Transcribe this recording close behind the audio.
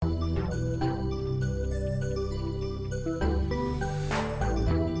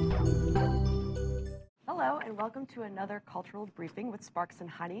welcome to another cultural briefing with Sparks and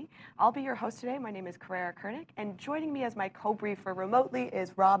Honey. I'll be your host today. My name is Carrera Kernick, and joining me as my co-briefer remotely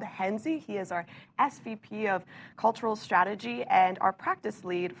is Rob Hensey. He is our SVP of Cultural Strategy and our practice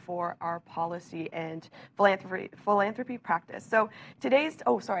lead for our policy and philanthropy practice. So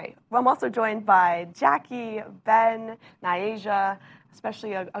I'm also joined by Jackie, Ben, Nyasia,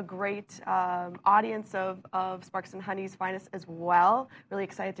 especially a great audience of Sparks and Honey's finest as well. Really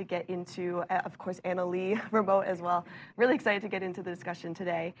excited to get into, of course, Anna Lee remote as well. Really excited to get into the discussion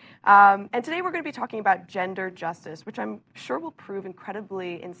today. And today we're going to be talking about gender justice, which I'm sure will prove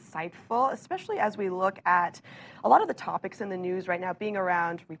incredibly insightful, especially as we look at a lot of the topics in the news right now being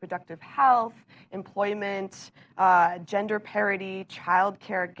around reproductive health, employment, gender parity,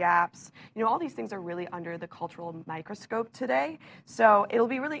 childcare gaps. You know, all these things are really under the cultural microscope today. So it'll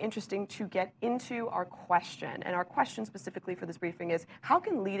be really interesting to get into our question. And our question specifically for this briefing is, how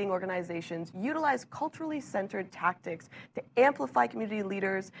can leading organizations utilize culturally centered tactics to amplify community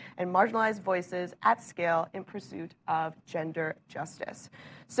leaders and marginalized voices at scale in pursuit of gender justice?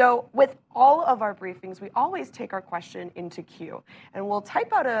 So with all of our briefings, we always take our question into queue. And we'll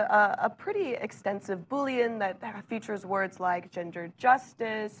type out a pretty extensive Boolean that features words like gender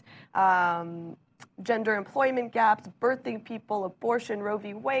justice, gender employment gaps, birthing people, abortion, Roe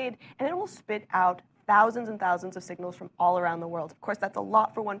v. Wade, and it will spit out thousands and thousands of signals from all around the world. Of course, that's a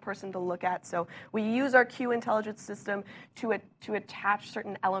lot for one person to look at, so we use our Q intelligence system to attach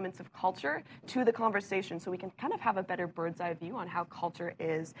certain elements of culture to the conversation so we can kind of have a better bird's eye view on how culture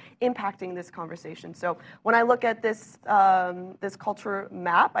is impacting this conversation. So when I look at this, this culture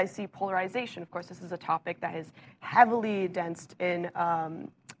map, I see polarization. Of course, this is a topic that is heavily densed in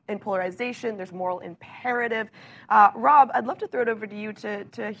polarization. There's moral imperative. Rob, I'd love to throw it over to you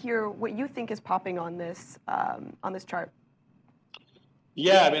to hear what you think is popping on this chart.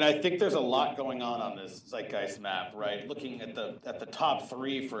 Yeah, I mean, I think there's a lot going on this zeitgeist map, right? Looking at the top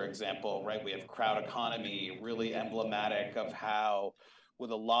three, for example, right? We have crowd economy, really emblematic of how,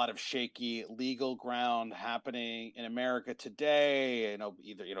 with a lot of shaky legal ground happening in America today,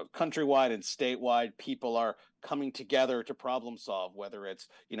 either countrywide and statewide, people are coming together to problem solve, whether it's,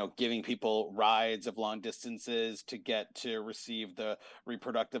 giving people rides of long distances to get to receive the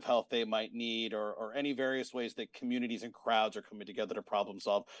reproductive health they might need, or any various ways that communities and crowds are coming together to problem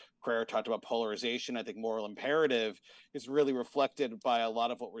solve. Claire talked about polarization. I think moral imperative is really reflected by a lot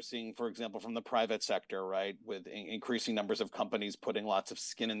of what we're seeing, for example, from the private sector, right? With increasing numbers of companies putting lots of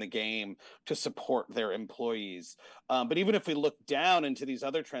skin in the game to support their employees. But even if we look down into these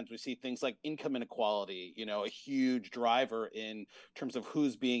other trends, we see things like income inequality, a huge driver in terms of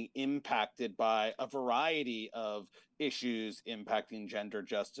who's being impacted by a variety of issues impacting gender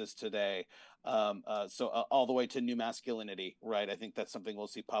justice today. So all the way to new masculinity, right? I think that's something we'll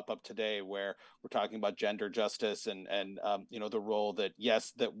see pop up today, where we're talking about gender justice and the role that,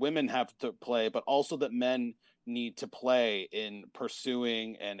 yes, that women have to play, but also that men need to play in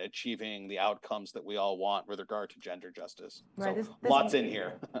pursuing and achieving the outcomes that we all want with regard to gender justice. Right. So lots in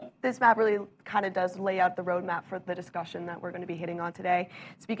here. This map really kind of does lay out the roadmap for the discussion that we're going to be hitting on today.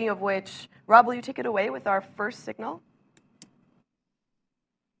 Speaking of which, Rob, will you take it away with our first signal?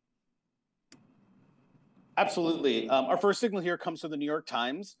 Absolutely. Our first signal here comes from the New York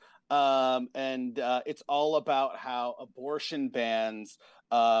Times, and it's all about how abortion bans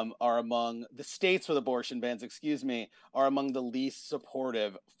are among the states with abortion bans, are among the least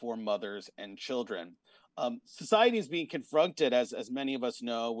supportive for mothers and children. Society is being confronted, as many of us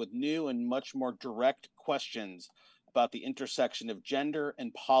know, with new and much more direct questions about the intersection of gender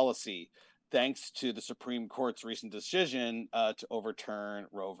and policy, thanks to the Supreme Court's recent decision to overturn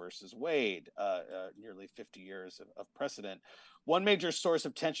Roe versus Wade, nearly 50 years of precedent. One major source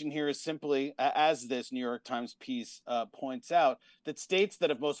of tension here is simply, as this New York Times piece points out, that states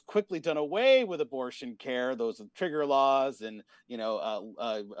that have most quickly done away with abortion care, those with trigger laws and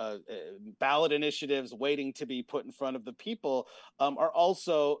ballot initiatives waiting to be put in front of the people, are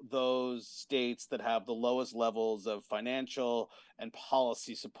also those states that have the lowest levels of financial and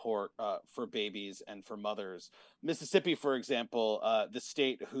policy support for babies and for mothers. Mississippi, for example, the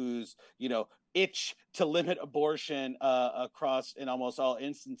state whose itch to limit abortion across in almost all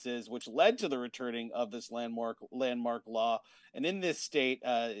instances, which led to the returning of this landmark law. And in this state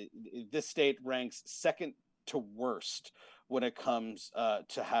ranks second to worst when it comes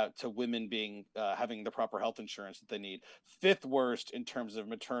to women being having the proper health insurance that they need. Fifth worst in terms of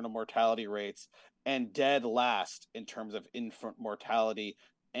maternal mortality rates, and dead last in terms of infant mortality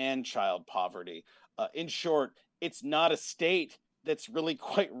and child poverty. In short, it's not a state that's really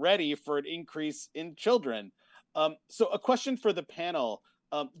quite ready for an increase in children. So a question for the panel.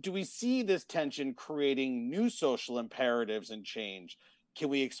 Do we see this tension creating new social imperatives and change? Can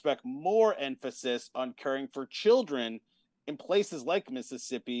we expect more emphasis on caring for children in places like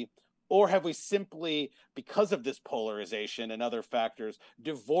Mississippi? Or have we simply, because of this polarization and other factors,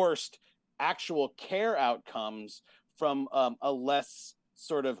 divorced actual care outcomes from a less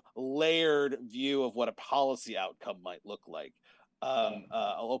sort of layered view of what a policy outcome might look like?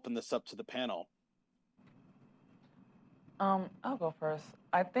 I'll open this up to the panel. I'll go first.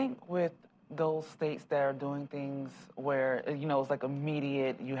 I think with those states that are doing things where it's like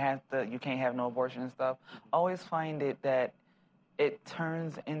immediate, you can't have no abortion and stuff. I always find it that it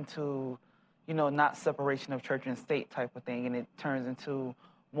turns into, not separation of church and state type of thing, and it turns into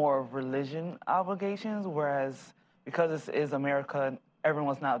more of religion obligations. Whereas because this is America,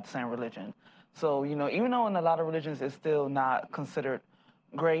 everyone's not the same religion. So even though in a lot of religions it's still not considered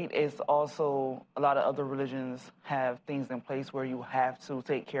great, it's also a lot of other religions have things in place where you have to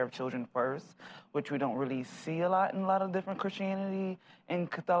take care of children first, which we don't really see a lot in a lot of different Christianity and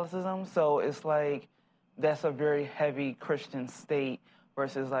Catholicism. So it's like that's a very heavy Christian state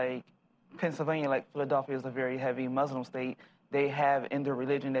versus like Pennsylvania, like Philadelphia is a very heavy Muslim state. They have in their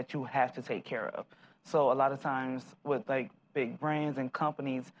religion that you have to take care of. So a lot of times with like big brands and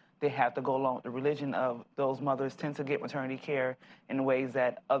companies, they have to go along with the religion of those mothers tend to get maternity care in ways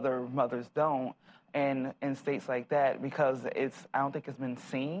that other mothers don't. And in states like that, because I don't think it's been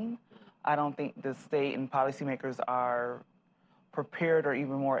seen, I don't think the state and policymakers are prepared or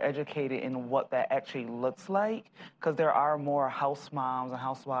even more educated in what that actually looks like, because there are more house moms and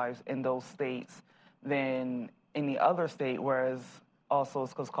housewives in those states than any other state, whereas also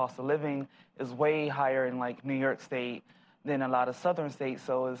it's because cost of living is way higher in like New York State than a lot of southern states,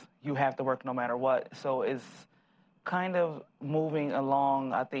 so you have to work no matter what. So it's kind of moving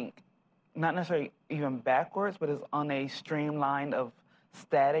along, I think, not necessarily even backwards, but it's on a streamline of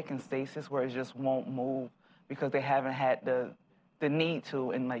static and stasis where it just won't move because they haven't had the need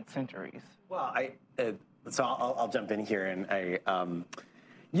to in like centuries. Well, so I'll jump in here, and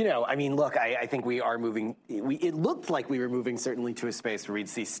look, I think we are moving. It looked like we were moving certainly to a space where we'd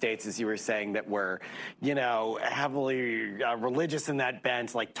see states, as you were saying, that were, heavily religious in that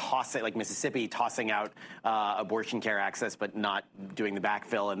bent, like Mississippi tossing out abortion care access, but not doing the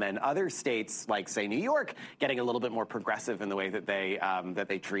backfill, and then other states like, say, New York, getting a little bit more progressive in the way that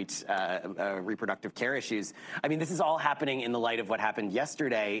they treat reproductive care issues. I mean, this is all happening in the light of what happened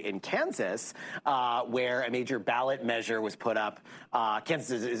yesterday in Kansas, where a major ballot measure was put up.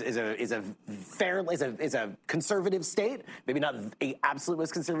 Kansas is a conservative state, maybe not a absolute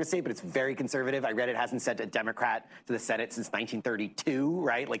most conservative state, but it's very conservative. I read it hasn't sent a Democrat to the Senate since 1932,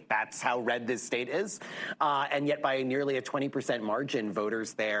 right? Like that's how red this state is. And yet by nearly a 20% margin,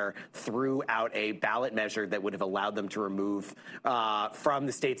 voters there threw out a ballot measure that would have allowed them to remove from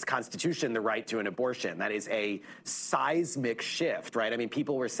the state's constitution the right to an abortion. That is a seismic shift, right? I mean,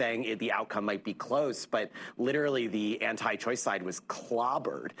 people were saying the outcome might be close, but literally the anti-choice side was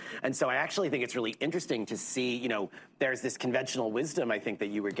clobbered. And so I actually think it's really interesting to see, there's this conventional wisdom, I think, that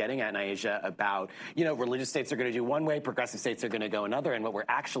you were getting at, Nyasha, about, religious states are going to do one way, progressive states are going to go another. And what we're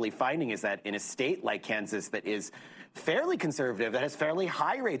actually finding is that in a state like Kansas that is fairly conservative, that has fairly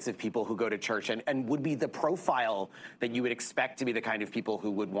high rates of people who go to church and would be the profile that you would expect to be the kind of people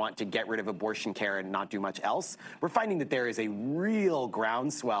who would want to get rid of abortion care and not do much else, we're finding that there is a real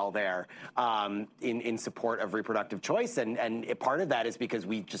groundswell there in support of reproductive choice. And part of that is because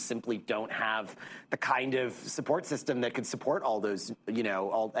we just simply don't have the kind of support system that could support all those,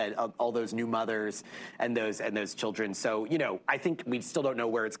 all those new mothers and those children. So, I think we still don't know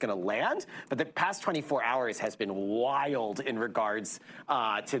where it's going to land, but the past 24 hours has been wild in regards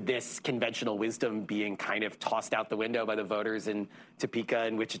to this conventional wisdom being kind of tossed out the window by the voters in Topeka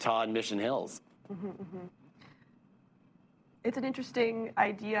and Wichita and Mission Hills. Mm-hmm, mm-hmm. It's an interesting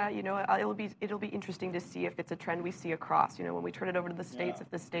idea. It'll be interesting to see if it's a trend we see across. When we turn it over to the states, if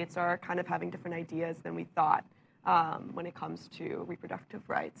the states are kind of having different ideas than we thought when it comes to reproductive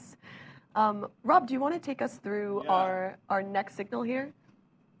rights. Rob, do you want to take us through our next signal here?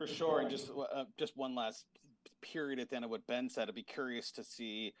 For sure, and just one last period at the end of what Ben said. I'd be curious to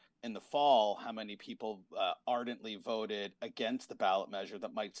see in the fall how many people ardently voted against the ballot measure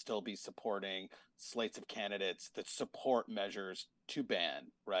that might still be supporting slates of candidates that support measures to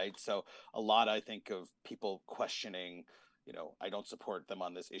ban, right? So a lot, I think, of people questioning, I don't support them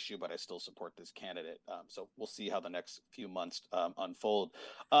on this issue, but I still support this candidate. So we'll see how the next few months unfold.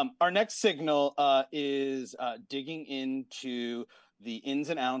 Our next signal is digging into the ins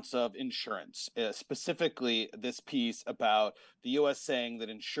and outs of insurance, specifically this piece about the U.S. saying that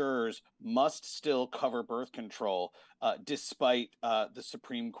insurers must still cover birth control despite the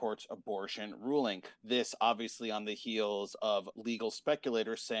Supreme Court's abortion ruling. This obviously on the heels of legal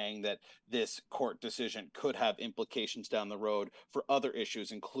speculators saying that this court decision could have implications down the road for other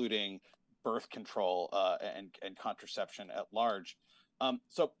issues, including birth control and contraception at large.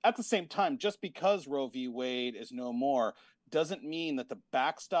 So at the same time, just because Roe v. Wade is no more doesn't mean that the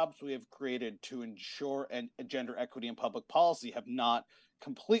backstops we have created to ensure gender equity in public policy have not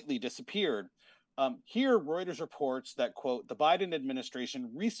completely disappeared. Here, Reuters reports that, quote, the Biden administration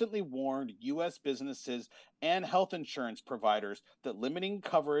recently warned U.S. businesses and health insurance providers that limiting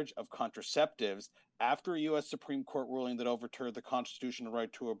coverage of contraceptives after a U.S. Supreme Court ruling that overturned the constitutional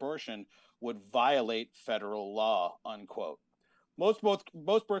right to abortion would violate federal law, unquote. Most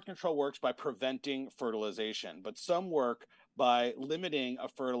birth control works by preventing fertilization, but some work by limiting a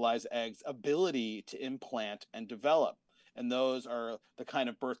fertilized egg's ability to implant and develop. And those are the kind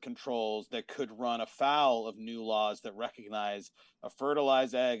of birth controls that could run afoul of new laws that recognize a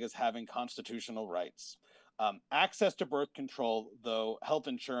fertilized egg as having constitutional rights. Access to birth control, though health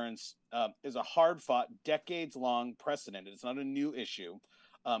insurance is a hard-fought, decades-long precedent. It's not a new issue.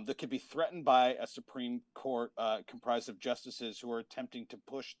 That could be threatened by a Supreme Court comprised of justices who are attempting to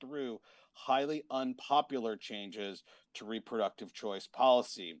push through highly unpopular changes to reproductive choice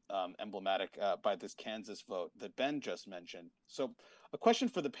policy, emblematic by this Kansas vote that Ben just mentioned. So a question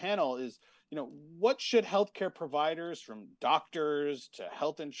for the panel is, what should healthcare providers, from doctors to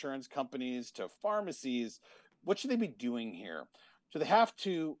health insurance companies to pharmacies, what should they be doing here? Do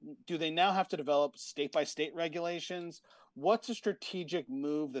they now have to develop state-by-state regulations? What's a strategic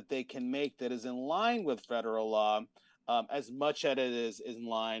move that they can make that is in line with federal law as much as it is in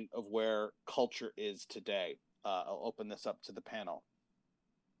line of where culture is today? I'll open this up to the panel.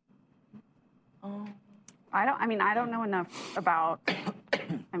 I don't know enough about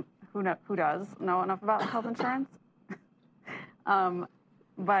who does know enough about health insurance,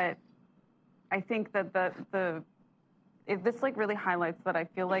 but I think that this really highlights that I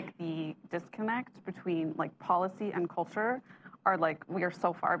feel like the disconnect between policy and culture are we are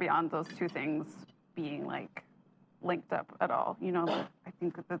so far beyond those two things being linked up at all. I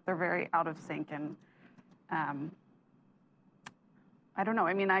think that they're very out of sync, and I don't know.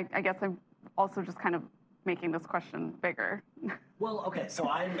 I guess I'm also just kind of making this question bigger. Well, okay, so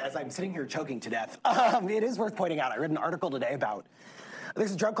as I'm sitting here choking to death, it is worth pointing out, I read an article today about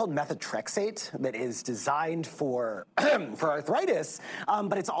there's a drug called methotrexate that is designed for arthritis,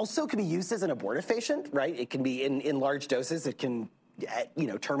 but it's also can be used as an abortifacient, right? It can be in large doses. It can,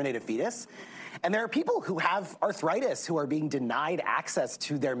 terminate a fetus. And there are people who have arthritis who are being denied access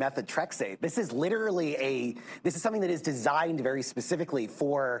to their methotrexate. This is literally this is something that is designed very specifically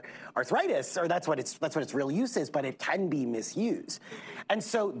for arthritis, or that's what its real use is, but it can be misused. And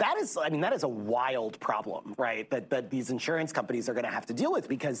so that is a wild problem, right? That these insurance companies are going to have to deal with,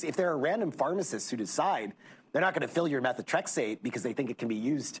 because if there are random pharmacists who decide they're not going to fill your methotrexate because they think it can be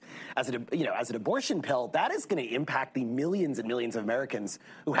used as an abortion pill, that is going to impact the millions and millions of Americans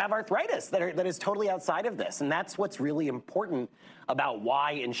who have arthritis that is totally outside of this. And that's what's really important about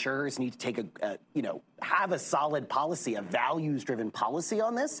why insurers need to take have a solid policy, a values-driven policy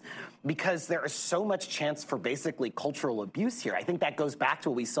on this, because there is so much chance for basically cultural abuse here. I think that goes back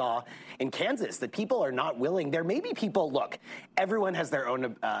to what we saw in Kansas, that people are not willing. There may be people, look, everyone has their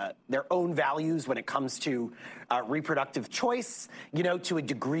own values when it comes to reproductive choice. To a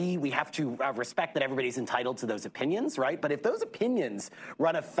degree, we have to respect that everybody's entitled to those opinions, right? But if those opinions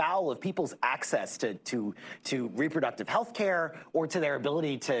run afoul of people's access to reproductive health care or to their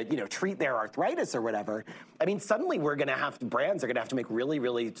ability to, treat their arthritis or whatever, suddenly brands are going to have to make really,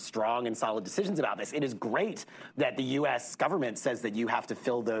 really strong and solid decisions about this. It is great that the U.S. government says that you have to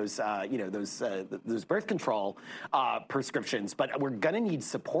fill those birth control prescriptions, but we're going to need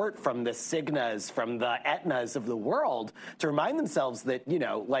support from the Cignas, from the Aetnas of the world to remind themselves that,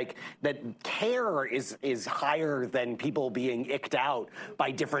 that care is higher than people being icked out by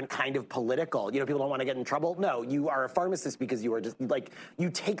different kind of political, people don't want to get in trouble. No, you are a pharmacist because you are just you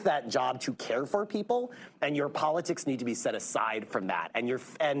take that job to care for people, and your politics need to be set aside from that.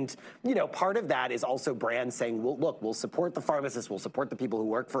 And part of that is also brands saying, well, look, we'll support the pharmacists, we'll support the people who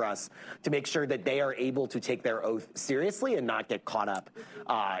work for us to make sure that they are able to take their oath seriously and not get caught up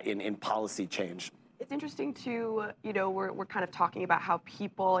in policy change. It's interesting to, we're kind of talking about how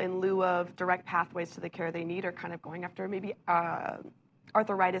people, in lieu of direct pathways to the care they need, are kind of going after maybe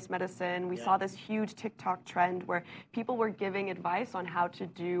arthritis medicine. We saw this huge TikTok trend where people were giving advice on how to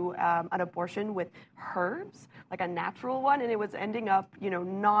do an abortion with herbs, like a natural one, and it was ending up,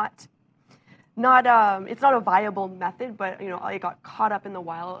 it's not a viable method, but it got caught up in the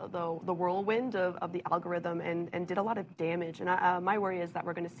whirlwind of the algorithm and did a lot of damage. And my worry is that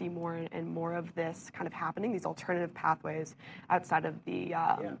we're going to see more and more of this kind of happening, these alternative pathways outside of the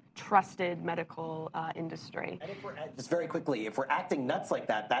trusted medical industry. And if we're, just very quickly, if we're acting nuts like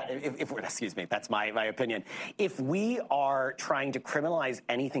that, if we're, excuse me, that's my opinion. If we are trying to criminalize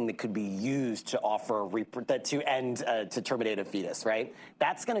anything that could be used to offer to terminate a fetus, right?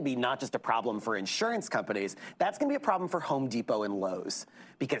 That's going to be not just a problem for insurance companies, that's going to be a problem for Home Depot and Lowe's,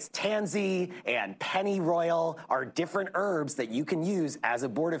 because tansy and pennyroyal are different herbs that you can use as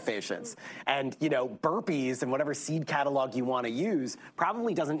abortifacients. And, burpees and whatever seed catalog you want to use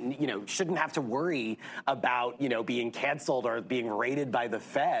probably shouldn't have to worry about, being canceled or being raided by the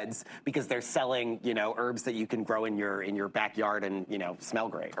feds because they're selling, herbs that you can grow in your backyard and, smell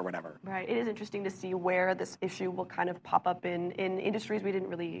great or whatever. Right. It is interesting to see where this issue will kind of pop up in industries we didn't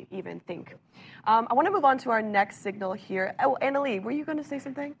really even think. I want to move on to our next signal here. Oh, Annalie, were you going to say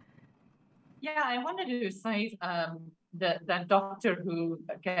something? Yeah, I wanted to say that doctor who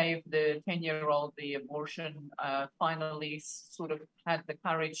gave the 10-year-old the abortion finally sort of had the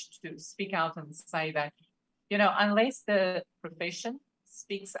courage to speak out and say that, unless the profession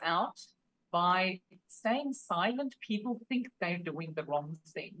speaks out, by staying silent, people think they're doing the wrong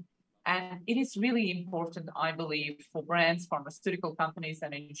thing. And it is really important, I believe, for brands, pharmaceutical companies,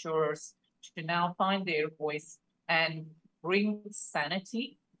 and insurers to now find their voice and bring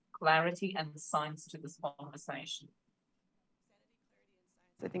sanity, clarity, and science to this conversation.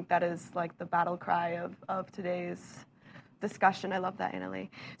 I think that is like the battle cry of today's discussion. I love that, Annalie.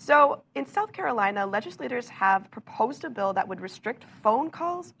 So in South Carolina, legislators have proposed a bill that would restrict phone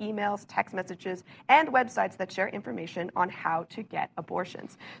calls, emails, text messages, and websites that share information on how to get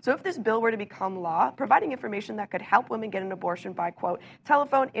abortions. So if this bill were to become law, providing information that could help women get an abortion by, quote,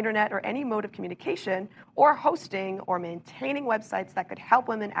 telephone, internet, or any mode of communication, or hosting or maintaining websites that could help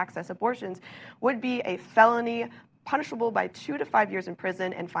women access abortions would be a felony punishable by 2 to 5 years in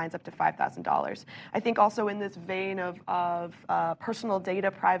prison and fines up to $5,000. I think also in this vein of personal data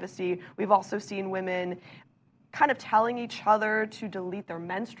privacy, we've also seen women kind of telling each other to delete their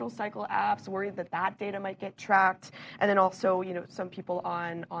menstrual cycle apps, worried that that data might get tracked. And then also, some people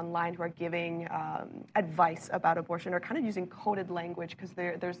online who are giving advice about abortion are kind of using coded language because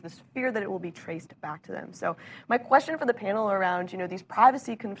there's this fear that it will be traced back to them. So my question for the panel around, these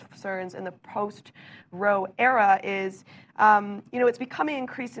privacy concerns in the post-Roe era is, it's becoming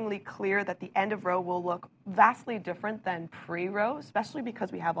increasingly clear that the end of Roe will look vastly different than pre-Roe, especially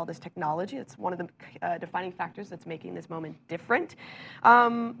because we have all this technology. It's one of the defining factors that's making this moment different.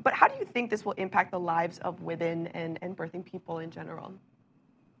 But how do you think this will impact the lives of women and birthing people in general?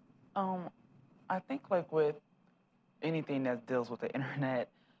 I think with anything that deals with the internet,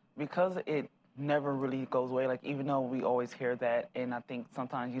 because it never really goes away, even though we always hear that, and I think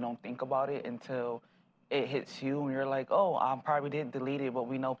sometimes you don't think about it until it hits you and you're like, oh, I probably didn't delete it, but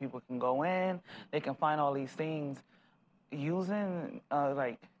we know people can go in, they can find all these things. Using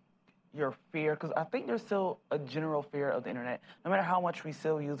your fear, because I think there's still a general fear of the internet. No matter how much we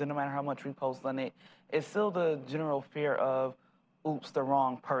still use it, no matter how much we post on it, it's still the general fear of, oops, the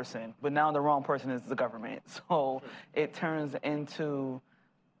wrong person. But now the wrong person is the government. So it turns into,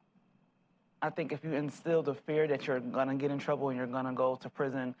 I think if you instill the fear that you're going to get in trouble and you're going to go to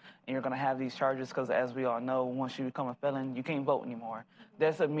prison and you're going to have these charges, because as we all know, once you become a felon, you can't vote anymore.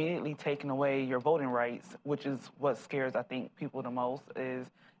 That's immediately taking away your voting rights, which is what scares, I think, people the most, is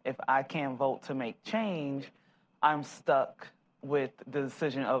if I can't vote to make change, I'm stuck with the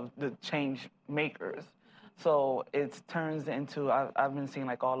decision of the change makers. So it turns into, I've been seeing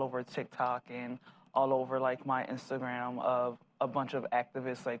all over TikTok and all over my Instagram of a bunch of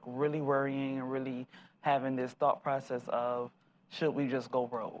activists really worrying and really having this thought process of, should we just go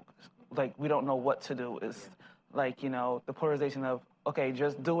rogue? We don't know what to do. It's the polarization of, okay,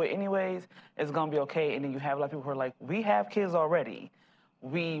 just do it anyways, it's gonna be okay. And then you have a lot of people who are like, we have kids already.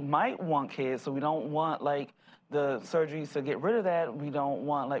 We might want kids, so we don't want the surgeries to get rid of that. We don't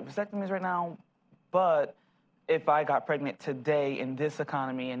want vasectomies right now. But if I got pregnant today in this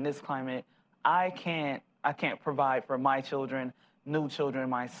economy, in this climate, I can't provide for my children, new children,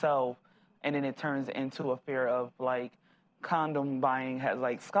 myself. And then it turns into a fear of condom buying has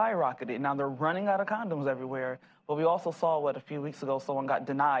skyrocketed. Now they're running out of condoms everywhere. But we also saw a few weeks ago, someone got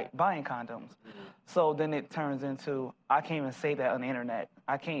denied buying condoms. So then it turns into, I can't even say that on the internet.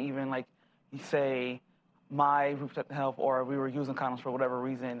 I can't even say my reproductive health or we were using condoms for whatever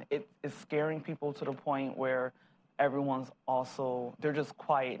reason, it is scaring people to the point where everyone's also, they're just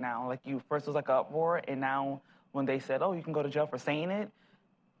quiet now. Like first it was like an uproar, and now when they said, oh, you can go to jail for saying it,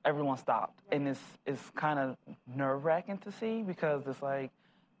 everyone stopped. And it's kind of nerve-wracking to see because it's like,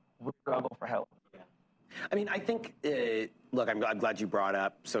 we're gonna go for help. I mean, I think, look, I'm glad you brought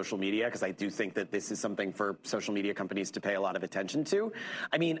up social media because I do think that this is something for social media companies to pay a lot of attention to.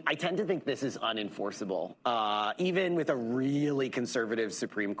 I mean, I tend to think this is unenforceable, even with a really conservative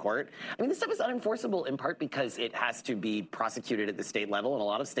Supreme Court. I mean, this stuff is unenforceable in part because it has to be prosecuted at the state level, and a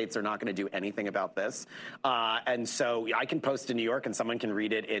lot of states are not going to do anything about this. And so I can post in New York and someone can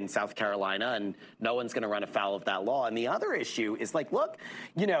read it in South Carolina, and no one's going to run afoul of that law. And the other issue is like, look,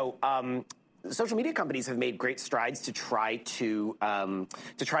 social media companies have made great strides to try to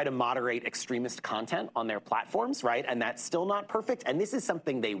moderate extremist content on their platforms, right? And that's still not perfect. And this is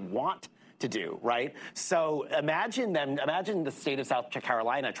something they want to do, right? So imagine the state of South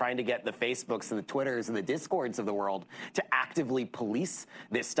Carolina trying to get the Facebooks and the Twitters and the Discords of the world to actively police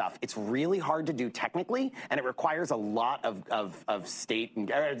this stuff. It's really hard to do technically, and it requires a lot of state,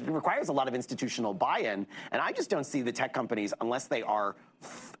 it requires a lot of institutional buy-in. And I just don't see the tech companies, unless they are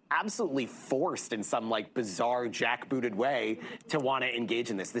absolutely forced in some like bizarre jackbooted way to want to engage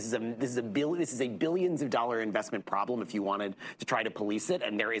in this. This is a billions of dollar investment problem if you wanted to try to police it,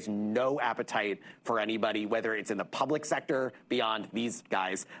 and there is no appetite for anybody, whether it's in the public sector beyond these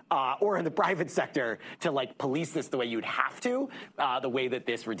guys or in the private sector, to like police this the way you'd have to, the way that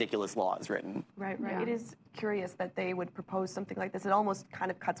this ridiculous law is written. Right. Yeah. It is curious that they would propose something like this. It almost kind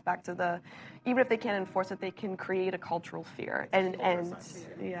of cuts back to even if they can't enforce it, they can create a cultural fear. And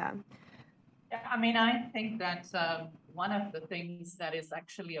yeah. Yeah, I mean, I think that one of the things that is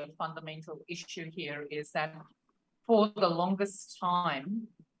actually a fundamental issue here is that for the longest time,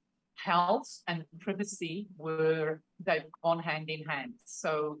 health and privacy they've gone hand in hand.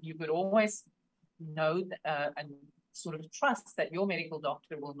 So you could always know and sort of trust that your medical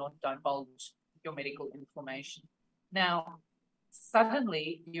doctor will not divulge your medical information. Now,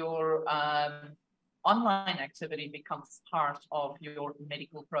 suddenly your online activity becomes part of your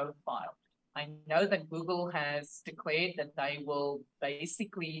medical profile. I know that Google has declared that they will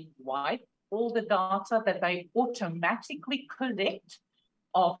basically wipe all the data that they automatically collect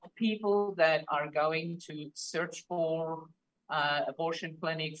of people that are going to search for abortion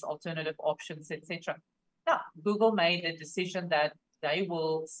clinics, alternative options, etc. Now, Google made a decision that they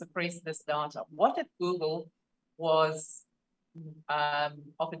will suppress this data. What if Google was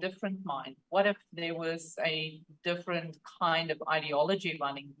of a different mind? What if there was a different kind of ideology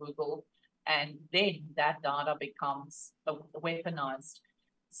running Google, and then that data becomes weaponized?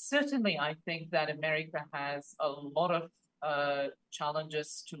 Certainly, I think that America has a lot of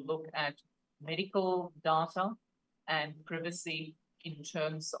challenges to look at medical data and privacy in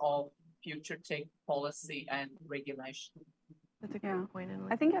terms of future tech policy and regulation. That's a good point, Emily.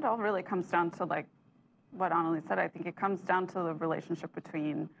 I think it all really comes down to like what Annalie said. I think it comes down to the relationship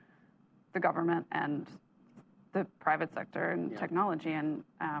between the government and the private sector and technology. And,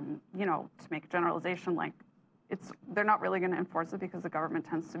 to make a generalization, like they're not really going to enforce it because the government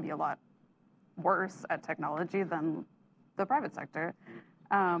tends to be a lot worse at technology than the private sector.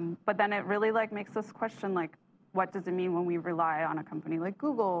 But then it really like makes us question, like, what does it mean when we rely on a company like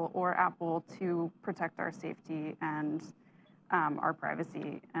Google or Apple to protect our safety and our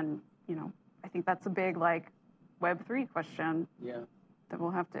privacy? And, I think that's a big like Web3 question that we'll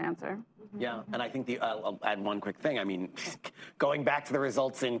have to answer. Yeah, and I think I'll add one quick thing. I mean, going back to the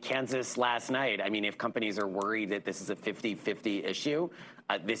results in Kansas last night, I mean, if companies are worried that this is a 50-50 issue,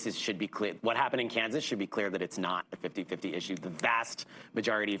 should be clear. What happened in Kansas should be clear that it's not a 50-50 issue. The vast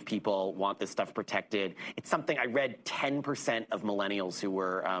majority of people want this stuff protected. It's something I read 10% of millennials who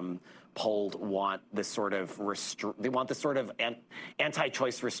were polled want this sort of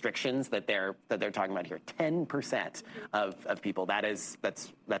anti-choice restrictions that they're talking about here. 10% of people. That's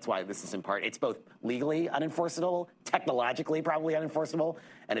why this is in part. It's both legally unenforceable, technologically probably unenforceable,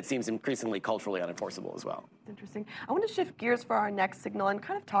 and it seems increasingly culturally unenforceable as well. Interesting. I want to shift gears for our next signal and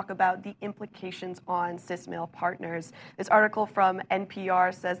kind of talk about the implications on cis male partners. This article from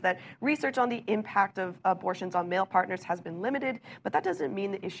NPR says that research on the impact of abortions on male partners has been limited, but that doesn't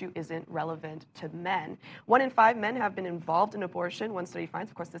mean the issue isn't relevant to men. 1 in 5 men have been involved in abortion, one study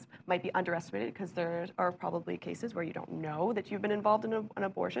finds. Of course, this might be underestimated because there are probably cases where you don't know that you've been involved in an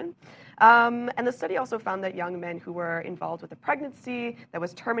abortion. And the study also found that young men who were involved with a pregnancy that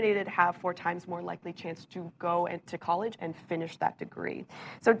was terminated have 4 times more likely chance to go into college and finish that degree.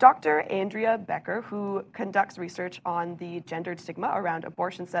 So Dr. Andrea Becker, who conducts research on the gendered stigma around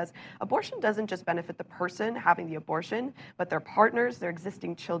abortion, says abortion doesn't just benefit the person having the abortion, but their partners, their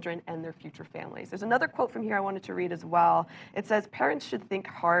existing children, and their future families. There's another quote from here I wanted to read as well. It says, parents should think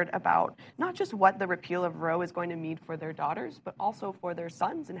hard about not just what the repeal of Roe is going to mean for their daughters, but also for their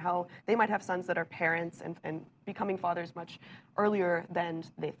sons and how they might have sons that are parents and becoming fathers much earlier than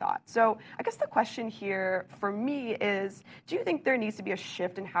they thought. So I guess the question here for me is, do you think there needs to be a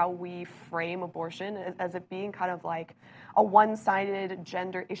shift in how we frame abortion as it being kind of like a one-sided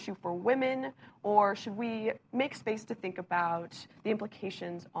gender issue for women, or should we make space to think about the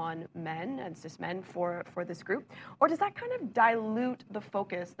implications on men and cis men for this group? Or does that kind of dilute the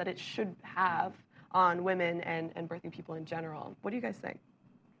focus that it should have on women and birthing people in general? What do you guys think?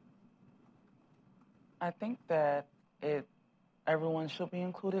 I think that everyone should be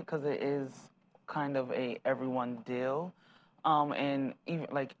included because it is kind of a everyone deal. And even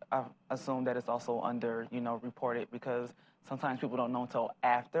like I assume that it's also under, reported because sometimes people don't know until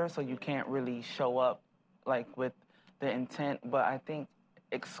after, so you can't really show up like with the intent. But I think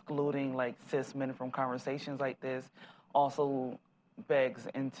excluding like cis men from conversations like this also begs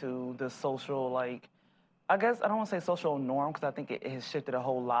into the social, like, I guess I don't want to say social norm because I think it has shifted a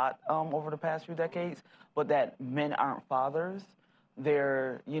whole lot over the past few decades, but that men aren't fathers.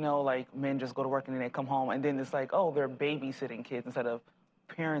 They're, like men just go to work and then they come home and then it's like, oh, they're babysitting kids instead of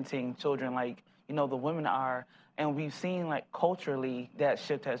parenting children like, the women are. And we've seen like culturally that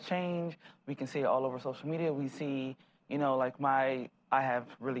shift has changed. We can see it all over social media. We see, like I have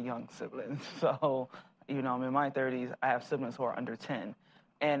really young siblings. So, I'm in my 30s. I have siblings who are under 10.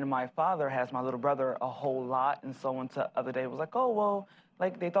 And my father has my little brother a whole lot. And someone the other day was like, oh, well,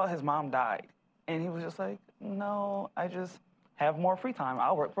 like they thought his mom died. And he was just like, no, I just have more free time.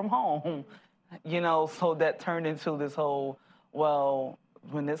 I work from home. So that turned into this whole, well,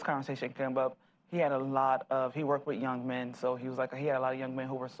 when this conversation came up, he worked with young men. So he was like, he had a lot of young men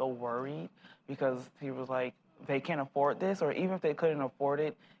who were so worried because he was like, they can't afford this, or even if they couldn't afford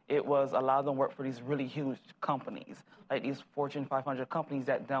it, it was a lot of them work for these really huge companies, like these Fortune 500 companies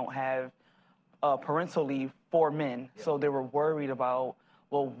that don't have parental leave for men. So they were worried about,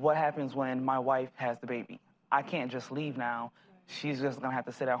 well, what happens when my wife has the baby? I can't just leave now. She's just gonna have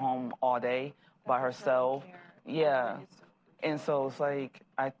to sit at home all day by herself. Yeah. And so it's like,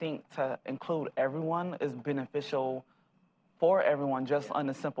 I think to include everyone is beneficial for everyone, just on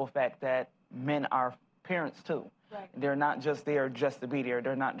the simple fact that men are parents too. Right. They're not just there just to be there.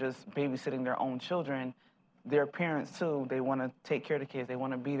 They're not just babysitting their own children. They're parents too. They want to take care of the kids. They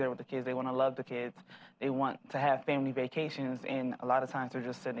want to be there with the kids. They want to love the kids. They want to have family vacations. And a lot of times they're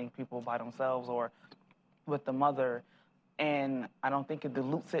just sending people by themselves or with the mother. And I don't think it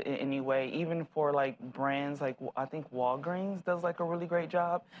dilutes it in any way. Even for like brands, like I think Walgreens does like a really great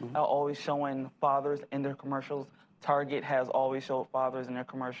job always showing fathers in their commercials. Target has always showed fathers in their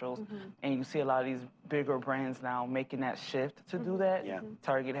commercials. And you see a lot of these bigger brands now making that shift to do that. Yeah.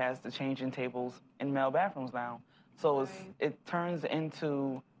 Target has the changing tables in male bathrooms now. So it turns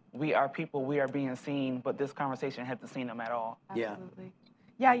into, we are people, we are being seen, but this conversation hasn't seen them at all. Absolutely.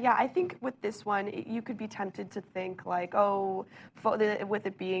 Yeah. I think with this one, you could be tempted to think like, oh, with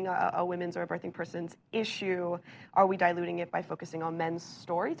it being a women's or a birthing person's issue, are we diluting it by focusing on men's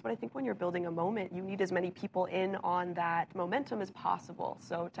stories? But I think when you're building a moment, you need as many people in on that momentum as possible.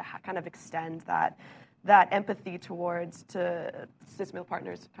 So to kind of extend that empathy towards to cis male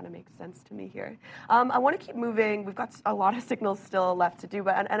partners kind of makes sense to me here. I want to keep moving. We've got a lot of signals still left to do,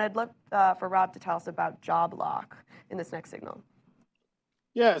 but and I'd love for Rob to tell us about job lock in this next signal.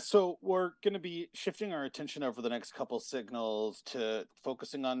 Yeah, so we're going to be shifting our attention over the next couple signals to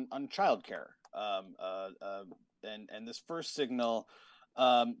focusing on childcare. And this first signal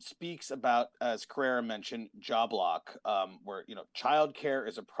speaks about, as Carrera mentioned, job lock, where childcare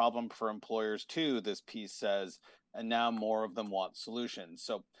is a problem for employers too. This piece says, and now more of them want solutions.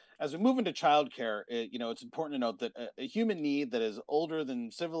 So as we move into childcare, it's important to note that a human need that is older than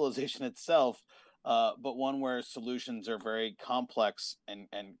civilization itself. But one where solutions are very complex and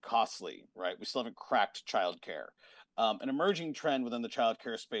costly, right? We still haven't cracked childcare. An emerging trend within the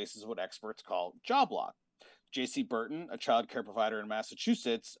childcare space is what experts call job lock. J.C. Burton, a childcare provider in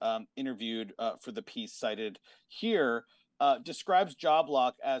Massachusetts, interviewed for the piece cited here, describes job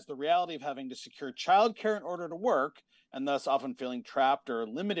lock as the reality of having to secure childcare in order to work, and thus often feeling trapped or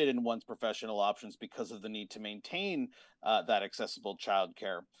limited in one's professional options because of the need to maintain that accessible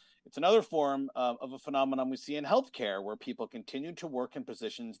childcare. It's another form of a phenomenon we see in healthcare, where people continue to work in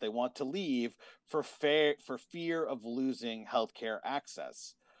positions they want to leave for fear of losing healthcare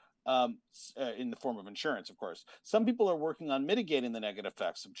access. In the form of insurance, of course. Some people are working on mitigating the negative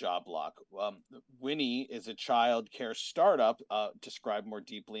effects of job lock. Winnie is a child care startup, described more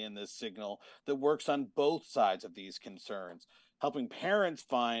deeply in this signal, that works on both sides of these concerns, helping parents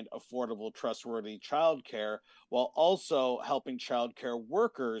find affordable, trustworthy childcare, while also helping childcare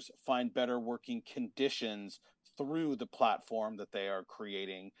workers find better working conditions through the platform that they are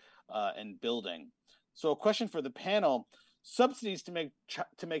creating and building. So, a question for the panel: subsidies to make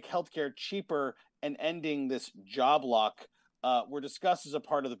healthcare cheaper and ending this job lock were discussed as a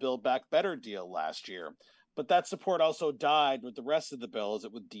part of the Build Back Better deal last year, but that support also died with the rest of the bill as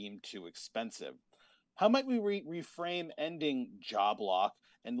it was deemed too expensive. How might we reframe ending job lock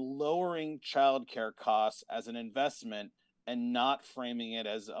and lowering childcare costs as an investment and not framing it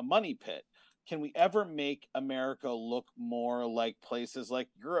as a money pit? Can we ever make America look more like places like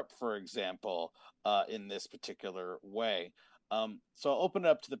Europe, for example, in this particular way? So I'll open it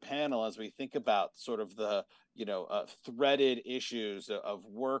up to the panel as we think about sort of the threaded issues of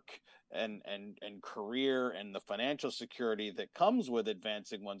work and career, and the financial security that comes with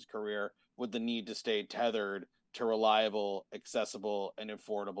advancing one's career, with the need to stay tethered to reliable, accessible, and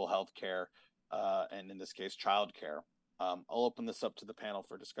affordable healthcare, and in this case, childcare. I'll open this up to the panel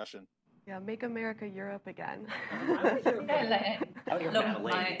for discussion. Yeah, make America Europe again. Look,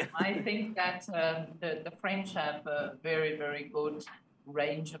 I think that the French have a very, very good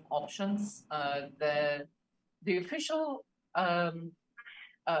range of options. The official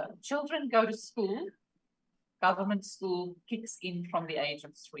children go to school. Government school kicks in from the age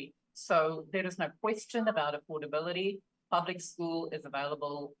of 3. So there is no question about affordability. Public school is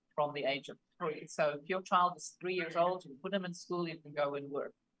available from the age of 3. So if your child is 3 years old, you put them in school, you can go and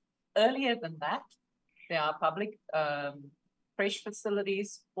work. Earlier than that, there are public creche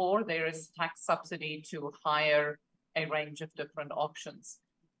facilities, or there is tax subsidy to hire a range of different options.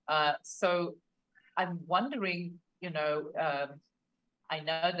 So I'm wondering, I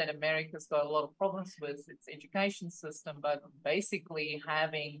know that America's got a lot of problems with its education system, but basically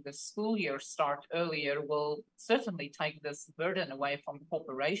having the school year start earlier will certainly take this burden away from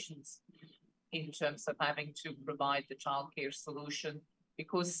corporations in terms of having to provide the childcare solution,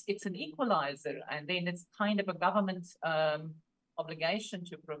 because it's an equalizer, and then it's kind of a government obligation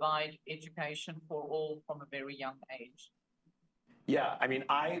to provide education for all from a very young age. Yeah, I mean,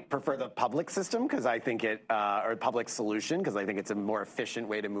 I prefer the public system because I think or public solution, because I think it's a more efficient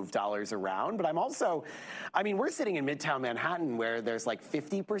way to move dollars around. But I'm also, we're sitting in Midtown Manhattan where there's like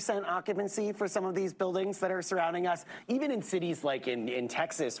 50% occupancy for some of these buildings that are surrounding us. Even in cities like in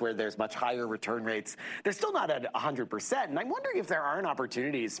Texas, where there's much higher return rates, they're still not at 100%. And I'm wondering if there aren't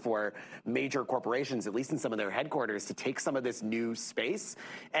opportunities for major corporations, at least in some of their headquarters, to take some of this new space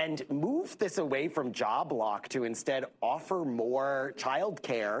and move this away from job lock to instead offer more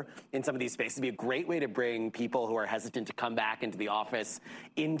childcare in some of these spaces. It'd be a great way to bring people who are hesitant to come back into the office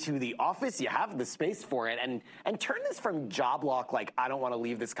into the office. You have the space for it, and turn this from job lock, like I don't want to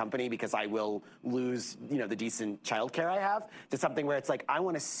leave this company because I will lose the decent childcare I have, to something where it's like I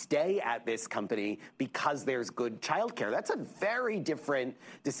want to stay at this company because there's good childcare. That's a very different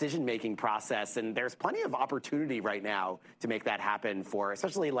decision-making process, and there's plenty of opportunity right now to make that happen for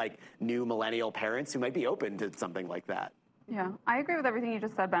especially like new millennial parents who might be open to something like that. Yeah, I agree with everything you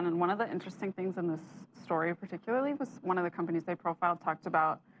just said, Ben. And one of the interesting things in this story particularly was one of the companies they profiled talked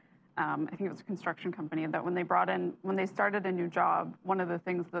about, I think it was a construction company, that when they started a new job, one of the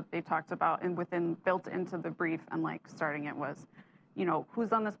things that they talked about and built into the brief and like starting it was,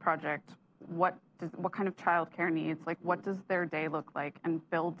 who's on this project, what kind of childcare needs, like what does their day look like, and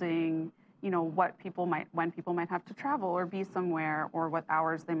building, when people might have to travel or be somewhere, or what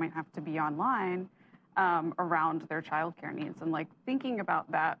hours they might have to be online. Around their childcare needs, and like thinking about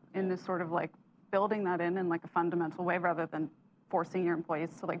that in this sort of like building that in like a fundamental way, rather than forcing your employees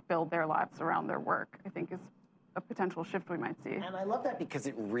to like build their lives around their work, I think is a potential shift we might see. And I love that because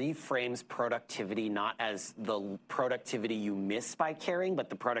it reframes productivity not as the productivity you miss by caring, but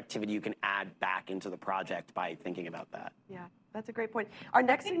the productivity you can add back into the project by thinking about that. Yeah, that's a great point. Our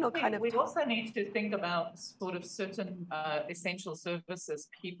next signal we also need to think about sort of certain essential services,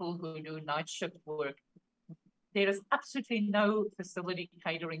 people who do night shift work. There is absolutely no facility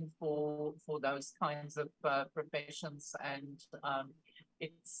catering for those kinds of professions, and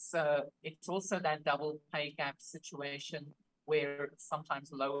it's also that double pay gap situation where sometimes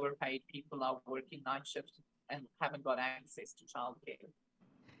lower paid people are working night shift and haven't got access to childcare.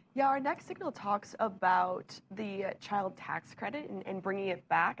 Yeah, our next signal talks about the child tax credit and bringing it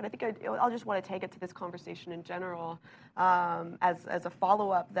back. And I think I'll just want to take it to this conversation in general as a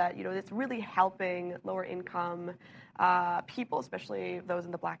follow-up that, it's really helping lower income people, especially those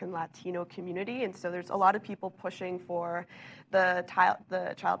in the Black and Latino community. And so there's a lot of people pushing for the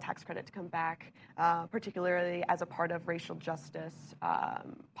child tax credit to come back, particularly as a part of racial justice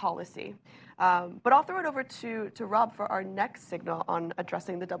policy. But I'll throw it over to Rob for our next signal on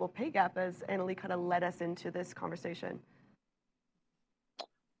addressing the double pay gap as Annalie kind of led us into this conversation.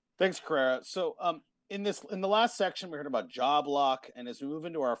 Thanks, Carrera. So in the last section, we heard about job lock, and as we move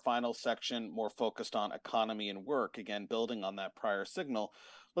into our final section, more focused on economy and work, again, building on that prior signal,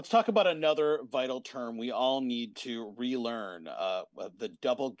 let's talk about another vital term we all need to relearn, the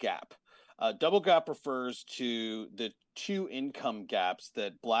double gap. Double gap refers to the two income gaps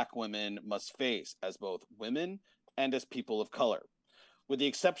that Black women must face as both women and as people of color. With the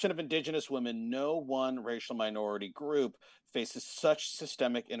exception of Indigenous women, no one racial minority group faces such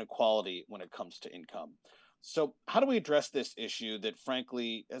systemic inequality when it comes to income. So how do we address this issue that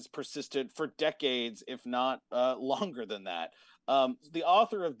frankly has persisted for decades, if not longer than that? The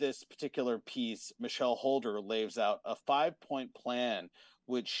author of this particular piece, Michelle Holder, lays out a 5-point plan,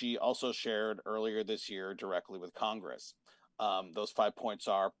 which she also shared earlier this year directly with Congress. Those 5 points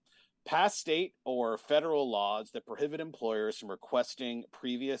are: pass state or federal laws that prohibit employers from requesting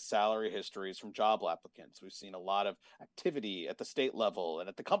previous salary histories from job applicants. We've seen a lot of activity at the state level and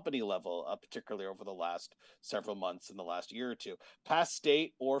at the company level, particularly over the last several months in the last year or two. Pass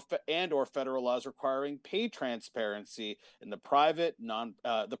state or federal laws requiring pay transparency in the private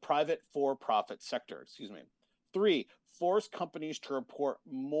for-profit sector. 3, force companies to report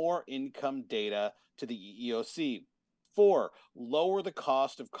more income data to the EEOC. 4, lower the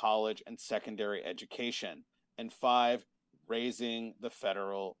cost of college and secondary education. And 5, raising the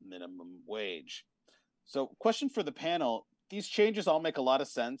federal minimum wage. So, question for the panel: these changes all make a lot of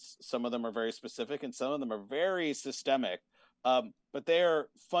sense. Some of them are very specific and some of them are very systemic, but they are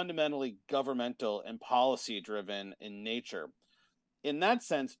fundamentally governmental and policy driven in nature. In that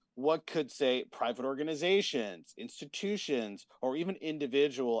sense, what could, say, private organizations, institutions, or even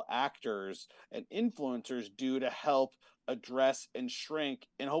individual actors and influencers do to help address and shrink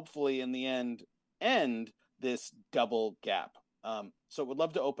and hopefully in the end this double gap? So would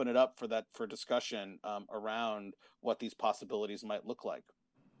love to open it up for discussion around what these possibilities might look like.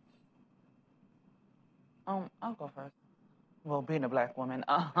 I'll go first. Well, being a Black woman,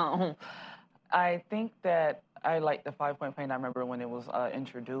 I think that I like the 5-point plan. I remember when it was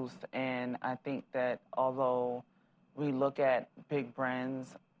introduced, and I think that although we look at big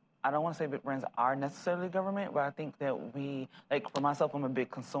brands, I don't want to say big brands are necessarily government, but I think that we, like for myself, I'm a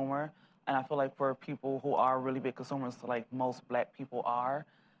big consumer, and I feel like for people who are really big consumers, like most Black people are,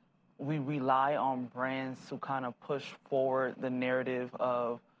 we rely on brands to kind of push forward the narrative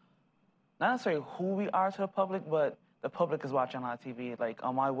of not necessarily who we are to the public, but the public is watching a lot of TV. Like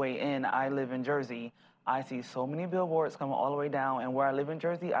on my way in, I live in Jersey. I see so many billboards coming all the way down, and where I live in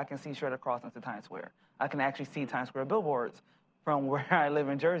Jersey, I can see straight across into Times Square. I can actually see Times Square billboards from where I live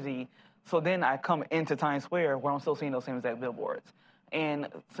in Jersey. So then I come into Times Square where I'm still seeing those same exact billboards. And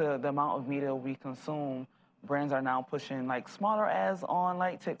to the amount of media we consume, brands are now pushing like smaller ads on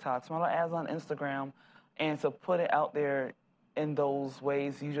like TikTok, smaller ads on Instagram, and to put it out there in those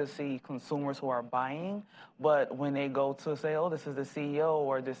ways, you just see consumers who are buying, but when they go to say, oh, this is the CEO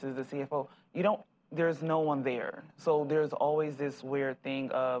or this is the CFO, there's no one there. So there's always this weird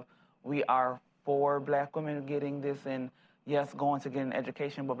thing of we are for Black women getting this, and yes, going to get an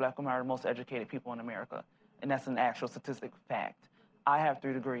education, but Black women are the most educated people in America. And that's an actual statistic fact. I have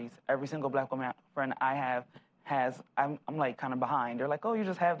 3 degrees. Every single Black woman friend I have I'm like kind of behind. They're like, oh, you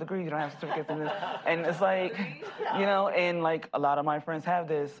just have degrees, you don't have certificates in this. And it's like, and like a lot of my friends have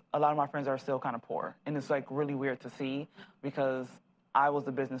this. A lot of my friends are still kind of poor. And it's like really weird to see because I was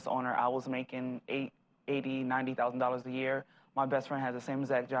the business owner. I was making $80,000, $90,000 a year. My best friend had the same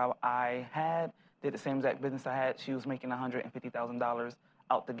exact job I had, did the same exact business I had. She was making $150,000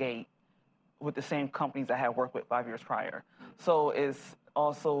 out the gate with the same companies I had worked with 5 years prior. So it's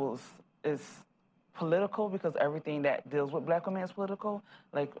political because everything that deals with Black women is political.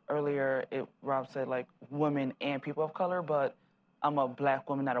 Like earlier, Rob said like women and people of color, but I'm a Black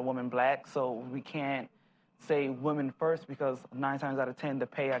woman, not a woman Black, so we can't say women first because 9 times out of 10, the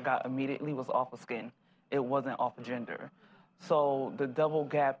pay I got immediately was off of skin. It wasn't off of gender. So the double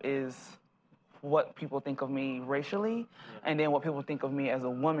gap is what people think of me racially, and then what people think of me as a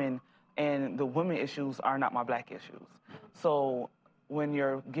woman, and the women issues are not my Black issues. So when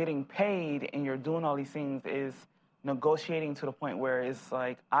you're getting paid and you're doing all these things is negotiating to the point where it's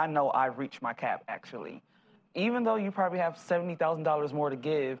like, I know I've reached my cap, actually. Even though you probably have $70,000 more to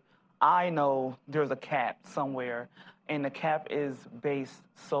give, I know there's a cap somewhere, and the cap is based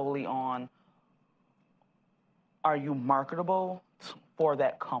solely on, are you marketable for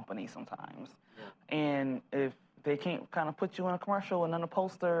that company sometimes? Yeah. And if they can't kind of put you in a commercial and on a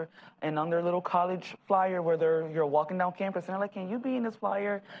poster and on their little college flyer where you're walking down campus and they're like, can you be in this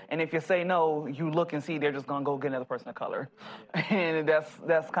flyer? And if you say no, you look and see they're just gonna go get another person of color. And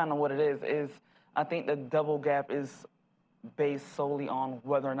that's kind of what it is I think the double gap is based solely on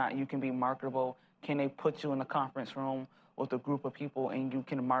whether or not you can be marketable. Can they put you in a conference room with a group of people and you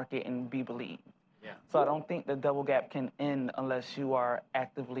can market and be believed? Yeah. So I don't think the double gap can end unless you are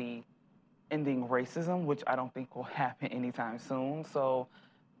actively ending racism, which I don't think will happen anytime soon. So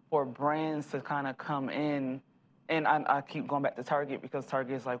for brands to kind of come in, and I keep going back to Target because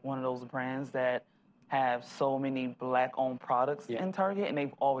Target is like one of those brands that have so many Black-owned products in Target, and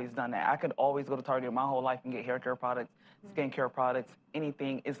they've always done that. I could always go to Target my whole life and get hair care products, skincare products,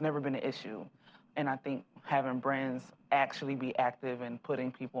 anything. It's never been an issue. And I think having brands actually be active and putting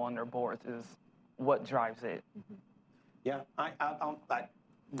people on their boards is what drives it. Mm-hmm. Yeah,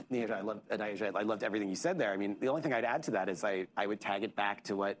 Naija, I loved everything you said there. I mean, the only thing I'd add to that is I would tag it back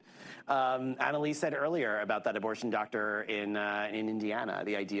to what Annalise said earlier about that abortion doctor in Indiana.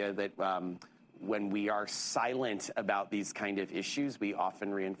 The idea that when we are silent about these kind of issues, we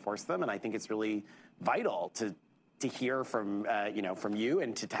often reinforce them, and I think it's really vital to hear from from you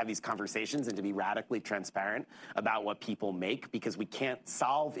and to have these conversations and to be radically transparent about what people make, because we can't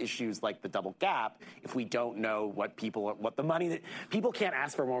solve issues like the double gap if we don't know what the money that people can't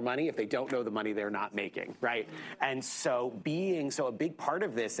ask for more money if they don't know the money they're not making, right? And so a big part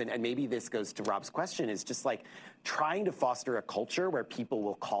of this, and maybe this goes to Rob's question, is just like trying to foster a culture where people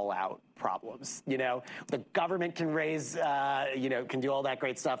will call out problems. The government can raise, can do all that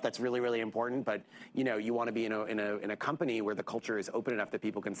great stuff. That's really, really important. But you want to be in a company where the culture is open enough that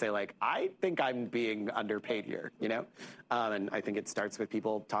people can say, like, I think I'm being underpaid here. And I think it starts with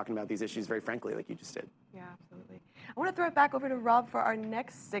people talking about these issues very frankly, like you just did. Yeah, absolutely. I want to throw it back over to Rob for our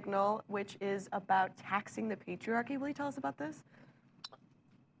next signal, which is about taxing the patriarchy. Will you tell us about this?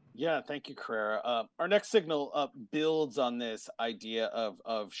 Yeah, thank you, Carrera. Our next signal builds on this idea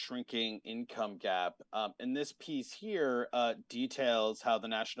of shrinking income gap. And this piece here details how the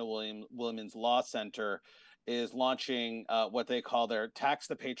National Women's Law Center is launching what they call their Tax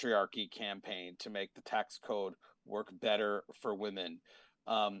the Patriarchy campaign to make the tax code work better for women.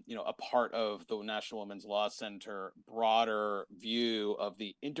 A part of the National Women's Law Center broader view of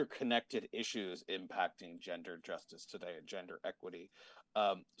the interconnected issues impacting gender justice today and gender equity.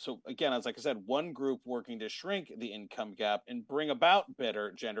 So again, as like I said, one group working to shrink the income gap and bring about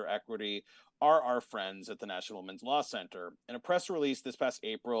better gender equity are our friends at the National Women's Law Center. In a press release this past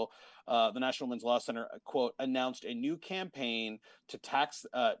April, the National Women's Law Center, quote, announced a new campaign to tax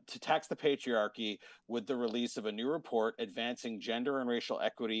the patriarchy with the release of a new report advancing gender and racial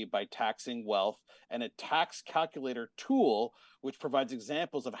equity by taxing wealth, and a tax calculator tool which provides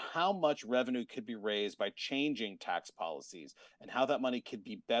examples of how much revenue could be raised by changing tax policies and how that money could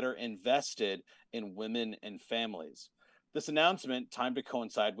be better invested in women and families. This announcement, timed to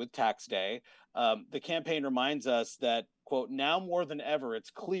coincide with Tax Day, the campaign reminds us that, quote, now more than ever, it's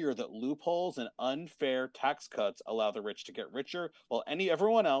clear that loopholes and unfair tax cuts allow the rich to get richer, while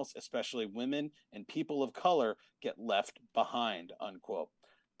everyone else, especially women and people of color, get left behind, unquote.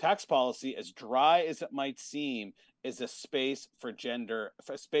 Tax policy, as dry as it might seem, is a space for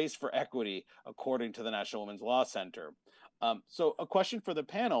equity, according to the National Women's Law Center. So a question for the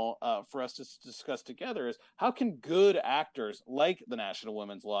panel for us to discuss together is, how can good actors like the National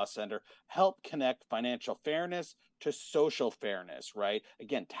Women's Law Center help connect financial fairness to social fairness, right?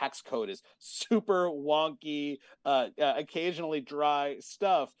 Again, tax code is super wonky, occasionally dry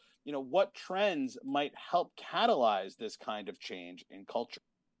stuff. What trends might help catalyze this kind of change in culture?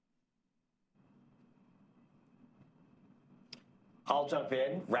 I'll jump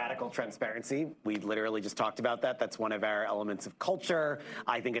in. Radical transparency. We literally just talked about that. That's one of our elements of culture.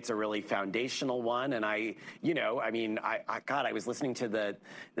 I think it's a really foundational one. And I was listening to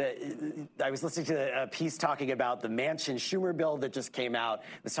a piece talking about the Manchin Schumer bill that just came out.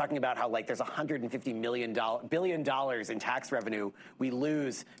 It was talking about how there's $150 billion in tax revenue we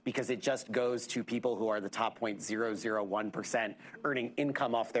lose because it just goes to people who are the top 0.001% earning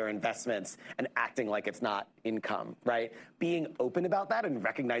income off their investments and acting like it's not income, right? Being open about that and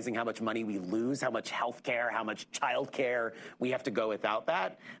recognizing how much money we lose, how much healthcare, how much childcare we have to go without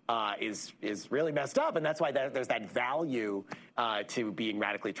that is really messed up. And that's why there's that value to being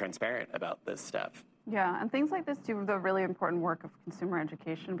radically transparent about this stuff. Yeah, and things like this do the really important work of consumer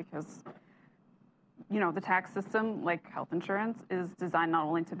education because, the tax system, like health insurance, is designed not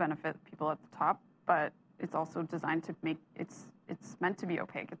only to benefit people at the top, but it's also designed to make it's meant to be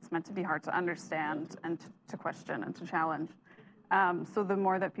opaque. It's meant to be hard to understand and to question and to challenge. So the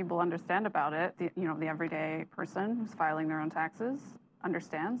more that people understand about it, the everyday person who's filing their own taxes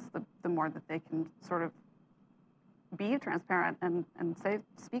understands, the more that they can sort of be transparent and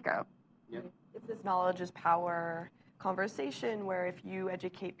speak up. Yeah. It's this knowledge is power conversation where if you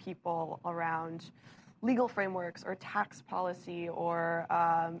educate people around legal frameworks or tax policy or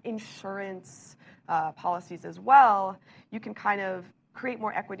insurance policies as well, you can kind of create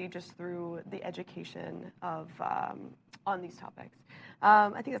more equity just through the education of on these topics.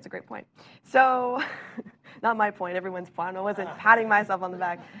 I think that's a great point. So, not my point, everyone's fun. I wasn't patting myself on the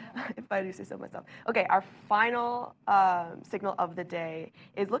back, if I do say so myself. Okay, our final signal of the day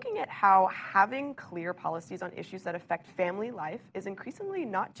is looking at how having clear policies on issues that affect family life is increasingly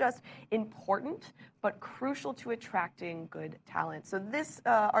not just important, but crucial to attracting good talent. So this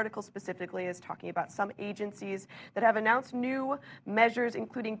article specifically is talking about some agencies that have announced new measures,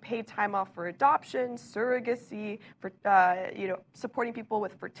 including paid time off for adoption, surrogacy, for supporting people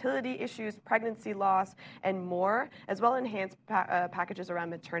with fertility issues, pregnancy loss, and more, as well as enhanced packages around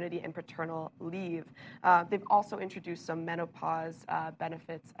maternity and paternal leave. They've also introduced some menopause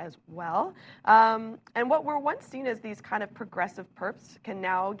benefits as well. And what were once seen as these kind of progressive perks can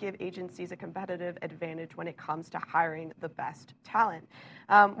now give agencies a competitive advantage when it comes to hiring the best talent.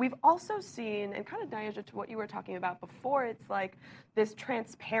 We've also seen, and kind of Nyanja, to what you were talking about before, it's like this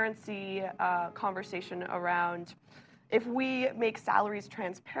transparency conversation around if we make salaries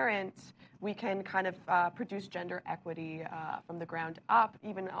transparent, we can kind of produce gender equity from the ground up,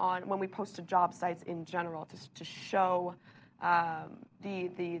 even on when we post to job sites in general, to show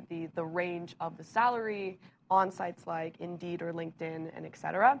the range of the salary on sites like Indeed or LinkedIn and et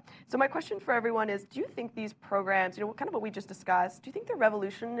cetera. So my question for everyone is, do you think these programs, kind of what we just discussed, do you think they're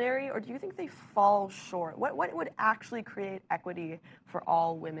revolutionary or do you think they fall short? What would actually create equity for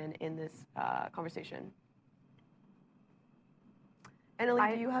all women in this conversation?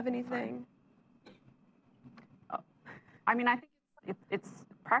 Annalie, do you have anything? I mean, I think it's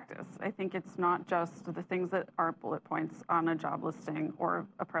practice. I think it's not just the things that are bullet points on a job listing or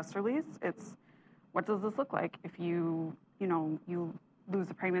a press release. It's what does this look like if you lose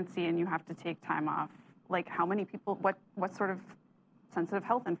a pregnancy and you have to take time off? Like how many people, what sort of sensitive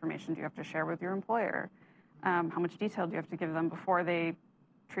health information do you have to share with your employer? How much detail do you have to give them before they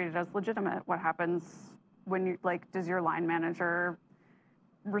treat it as legitimate? What happens when you, does your line manager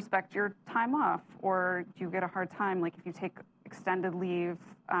respect your time off, or do you get a hard time? Like if you take extended leave,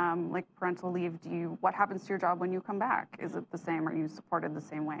 like parental leave, what happens to your job when you come back? Is it the same? Are you supported the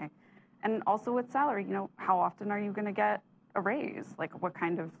same way? And also with salary, how often are you going to get a raise? Like what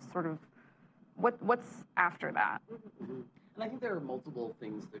kind of what's after that? Mm-hmm. And I think there are multiple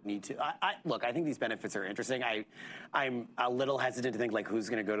things that need to. Look, I think these benefits are interesting. I'm a little hesitant to think who's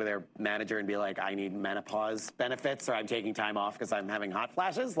going to go to their manager and be like, I need menopause benefits, or I'm taking time off because I'm having hot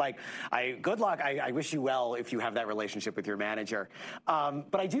flashes. Good luck. I wish you well if you have that relationship with your manager.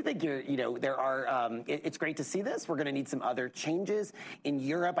 But I do think there are. It's great to see this. We're going to need some other changes in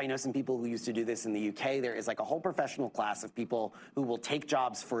Europe. I know some people who used to do this in the UK. There is a whole professional class of people who will take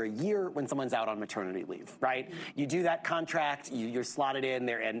jobs for a year when someone's out on maternity leave. Right? You do that contract. You're slotted in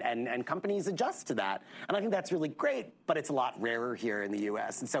there, and companies adjust to that. And I think that's really great, but it's a lot rarer here in the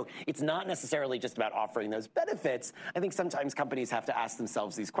U.S. And so it's not necessarily just about offering those benefits. I think sometimes companies have to ask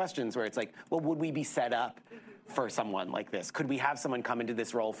themselves these questions where it's well, would we be set up for someone like this? Could we have someone come into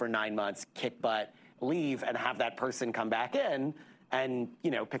this role for 9 months, kick butt, leave, and have that person come back in and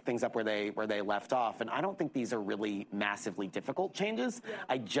pick things up where they left off? And I don't think these are really massively difficult changes. Yeah.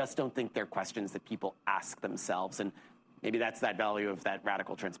 I just don't think they're questions that people ask themselves. And maybe that's that value of that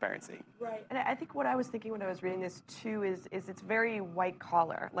radical transparency. Right, and I think what I was thinking when I was reading this too is it's very white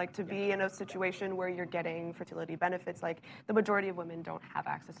collar. To be in a situation where you're getting fertility benefits, the majority of women don't have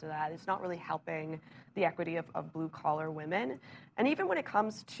access to that. It's not really helping the equity of blue collar women. And even when it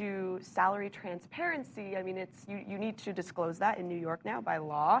comes to salary transparency, I mean, you need to disclose that in New York now by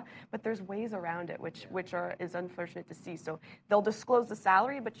law, but there's ways around it, which is unfortunate to see. So they'll disclose the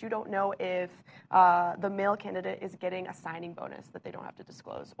salary, but you don't know if the male candidate is getting a signing bonus that they don't have to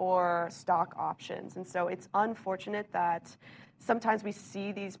disclose, or stock options. And so it's unfortunate that sometimes we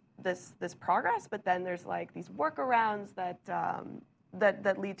see this progress, but then there's these workarounds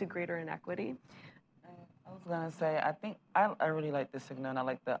that lead to greater inequity. I was gonna say, I think I really like this signal, and I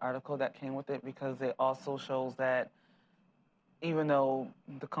like the article that came with it because it also shows that even though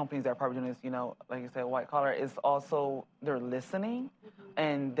the companies that are probably doing this, like you said, white collar, is also they're listening,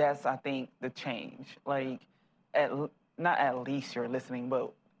 and that's I think the change. Like, not at least you're listening,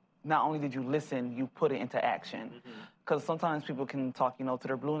 but not only did you listen, you put it into action. Because sometimes people can talk, to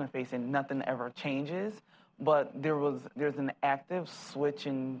their blue in the face, and nothing ever changes. But there's an active switch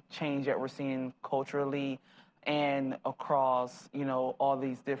and change that we're seeing culturally and across, all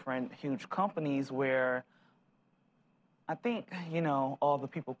these different huge companies where I think, all the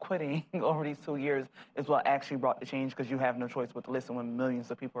people quitting over these 2 years is what actually brought the change, because you have no choice but to listen when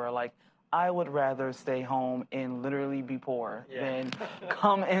millions of people are like, I would rather stay home and literally be poor than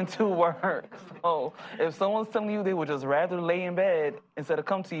come into work. So if someone's telling you they would just rather lay in bed instead of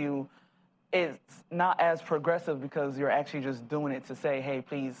come to you, it's not as progressive, because you're actually just doing it to say, hey,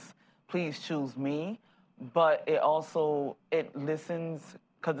 please choose me. But it listens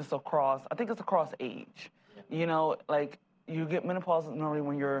because I think it's across age. Like, you get menopause normally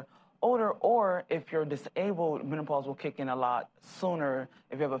when you're older, or if you're disabled, menopause will kick in a lot sooner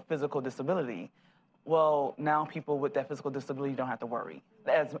if you have a physical disability. Well, now people with that physical disability don't have to worry.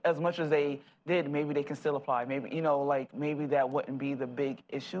 As much as they did, maybe they can still apply. Maybe, maybe that wouldn't be the big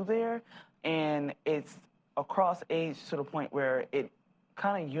issue there. And it's across age to the point where it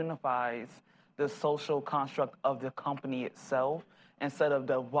kind of unifies the social construct of the company itself instead of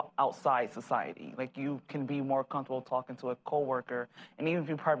the outside society. Like, you can be more comfortable talking to a coworker, and even if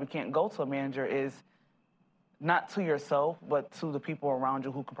you probably can't go to a manager, is not to yourself, but to the people around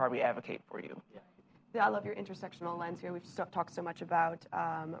you who can probably advocate for you. Yeah, I love your intersectional lens here. We've talked so much about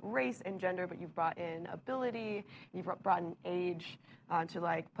race and gender, but you've brought in ability, you've brought in age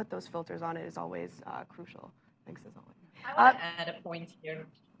to put those filters on it is always crucial. Thanks as always. I want to add a point here,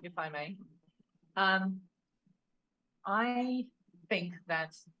 if I may. I think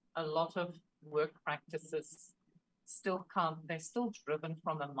that a lot of work practices they're still driven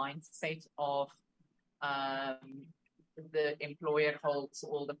from a mindset of the employer holds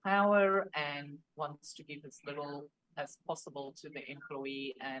all the power and wants to give as little as possible to the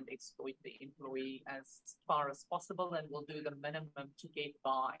employee and exploit the employee as far as possible, and will do the minimum to get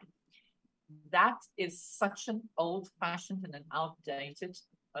by. That is such an old-fashioned and an outdated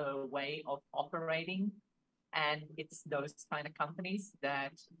way of operating, and it's those kind of companies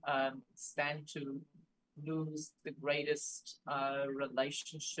that stand to lose the greatest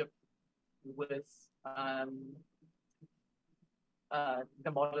relationship with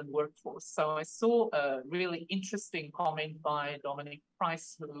the modern workforce. So I saw a really interesting comment by Dominic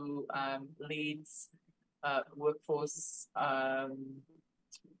Price, who leads workforce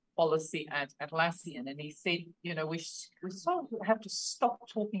policy at Atlassian, and he said, we sort of have to stop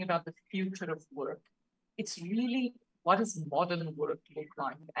talking about the future of work. It's really, what does modern work look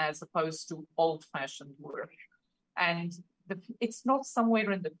like as opposed to old-fashioned work? And it's not somewhere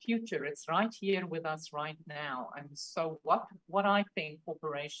in the future, it's right here with us right now. And so what I think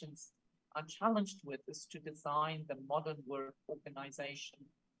corporations are challenged with is to design the modern work organization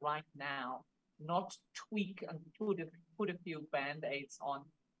right now, not tweak and put a few band-aids on,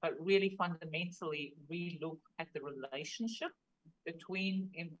 but really fundamentally relook at the relationship between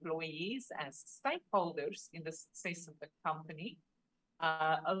employees as stakeholders in the success of the company,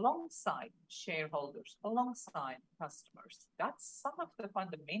 alongside shareholders, alongside customers. That's some of the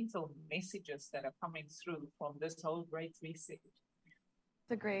fundamental messages that are coming through from this whole great reset.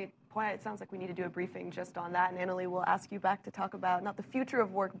 That's a great point. It sounds like we need to do a briefing just on that. And Annalie, we'll ask you back to talk about not the future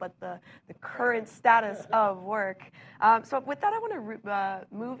of work, but the current status of work. So with that, I want to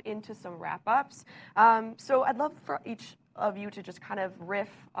move into some wrap-ups. So I'd love for each of you to just kind of riff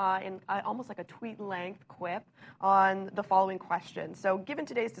in almost like a tweet-length quip on the following question. So given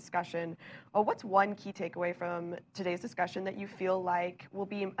today's discussion, what's one key takeaway from today's discussion that you feel like will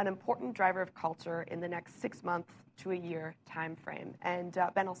be an important driver of culture in the next 6 months to a year time frame? And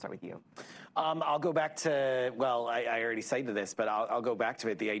Ben, I'll start with you. I'll go back to, well, I already cited this, but I'll go back to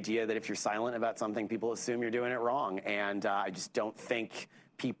it. The idea that if you're silent about something, people assume you're doing it wrong. And I just don't think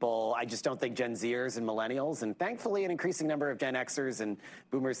Gen Zers and millennials, and thankfully an increasing number of Gen Xers and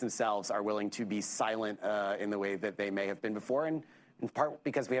boomers themselves are willing to be silent in the way that they may have been before, and in part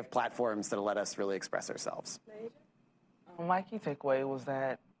because we have platforms that let us really express ourselves. My key takeaway was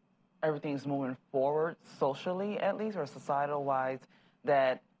that everything's moving forward socially, at least, or societal-wise,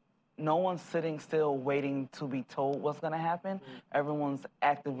 that no one's sitting still waiting to be told what's going to happen. Everyone's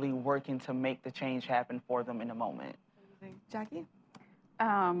actively working to make the change happen for them in the moment. Jackie?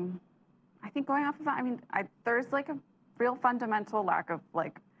 I think going off of that, there's like a real fundamental lack of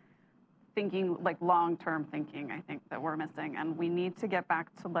thinking, long-term thinking, I think, that we're missing. And we need to get back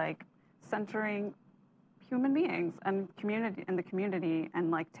to centering human beings and community in the community and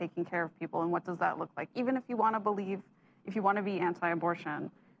like taking care of people. And what does that look like? Even if you want to believe, if you want to be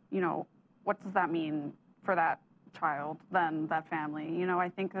anti-abortion, you know, what does that mean for that child, then that family? You know, I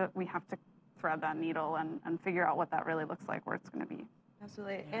think that we have to thread that needle and figure out what that really looks like, where it's going to be.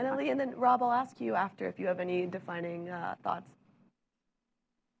 Absolutely. Annalie, and then Rob, I'll ask you after if you have any defining thoughts.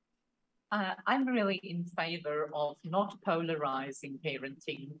 I'm really in favor of not polarizing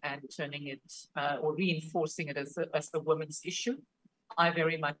parenting and turning it or reinforcing it as the woman's issue. I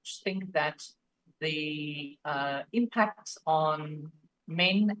very much think that the impact on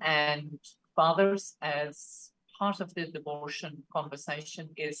men and fathers as part of the abortion conversation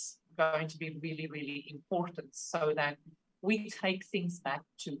is going to be really, really important, so that we take things back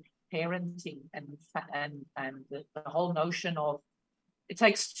to parenting and the whole notion of it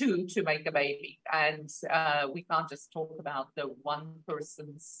takes two to make a baby, and we can't just talk about the one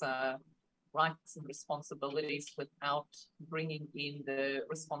person's rights and responsibilities without bringing in the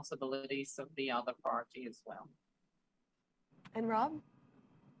responsibilities of the other party as well. And Rob?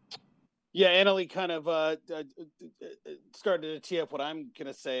 Yeah, Annalie kind of started to tee up what I'm going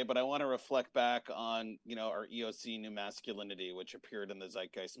to say, but I want to reflect back on, you know, our EOC new masculinity, which appeared in the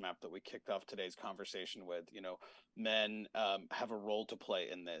zeitgeist map that we kicked off today's conversation with. You know, men have a role to play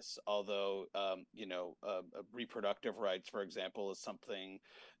in this, although, you know, reproductive rights, for example, is something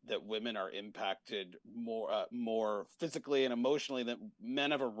that women are impacted more physically and emotionally. That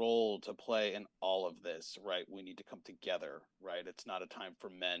men have a role to play in all of this, right? We need to come together, right? It's not a time for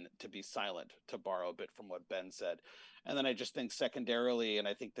men to be silent, to borrow a bit from what Ben said. And then I just think secondarily, and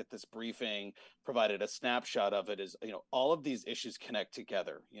I think that this briefing provided a snapshot of it, is, you know, all of these issues connect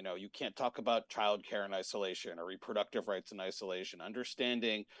together. You know, you can't talk about childcare in isolation or reproductive rights in isolation.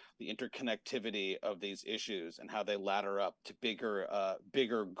 Understanding the interconnectivity of these issues and how they ladder up to bigger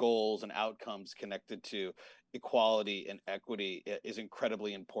goals and outcomes connected to equality and equity is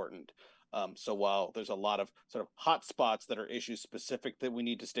incredibly important. So while there's a lot of sort of hot spots that are issue specific that we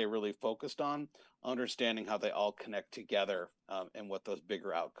need to stay really focused on, understanding how they all connect together and what those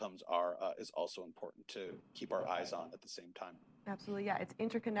bigger outcomes are is also important to keep our eyes on at the same time. Absolutely, yeah, it's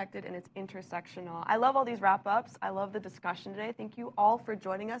interconnected and it's intersectional. I love all these wrap-ups. I love the discussion today. Thank you all for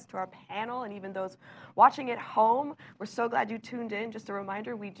joining us, to our panel, and even those watching at home. We're so glad you tuned in. Just a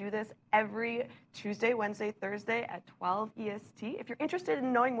reminder, we do this every Tuesday, Wednesday, Thursday at 12 EST. If you're interested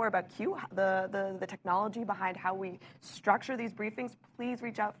in knowing more about Q, the technology behind how we structure these briefings, please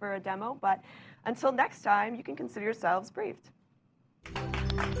reach out for a demo. But until next time, you can consider yourselves briefed.